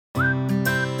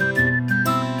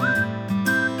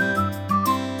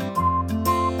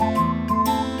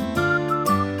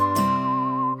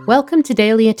Welcome to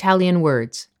Daily Italian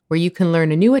Words, where you can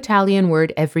learn a new Italian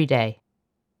word every day.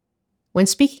 When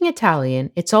speaking Italian,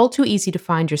 it's all too easy to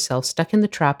find yourself stuck in the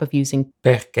trap of using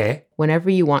Perché? whenever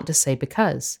you want to say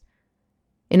because.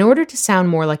 In order to sound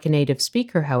more like a native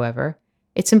speaker, however,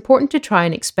 it's important to try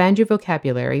and expand your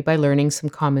vocabulary by learning some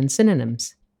common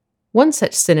synonyms. One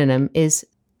such synonym is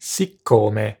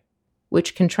Siccome.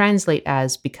 which can translate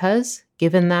as because,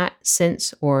 given that,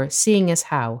 since, or seeing as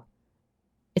how.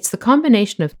 It's the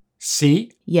combination of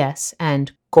Si yes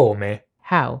and come.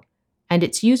 how, and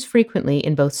it's used frequently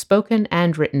in both spoken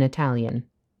and written Italian.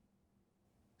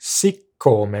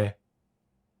 Siccome.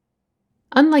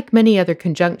 Unlike many other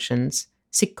conjunctions,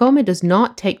 siccome does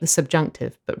not take the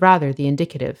subjunctive, but rather the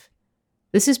indicative.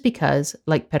 This is because,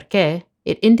 like perché,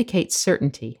 it indicates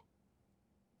certainty.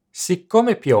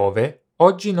 Siccome piove,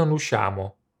 oggi non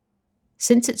usciamo.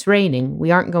 Since it's raining,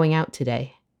 we aren't going out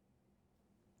today.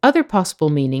 Other possible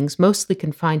meanings, mostly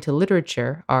confined to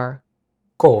literature, are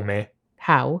Come.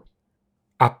 how,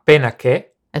 Appena che,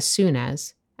 as soon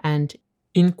as, and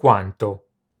in quanto.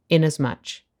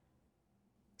 inasmuch.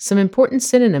 Some important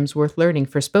synonyms worth learning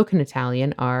for spoken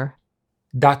Italian are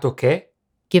Dato che,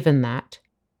 given that,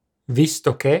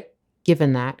 visto che,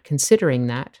 given that, considering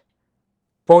that,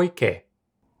 poiché.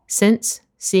 since,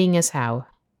 seeing as how.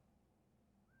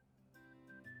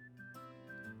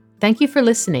 Thank you for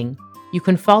listening. You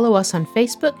can follow us on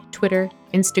Facebook, Twitter,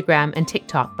 Instagram, and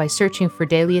TikTok by searching for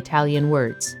Daily Italian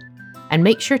Words. And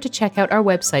make sure to check out our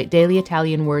website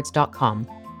dailyitalianwords.com.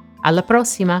 Alla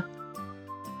prossima!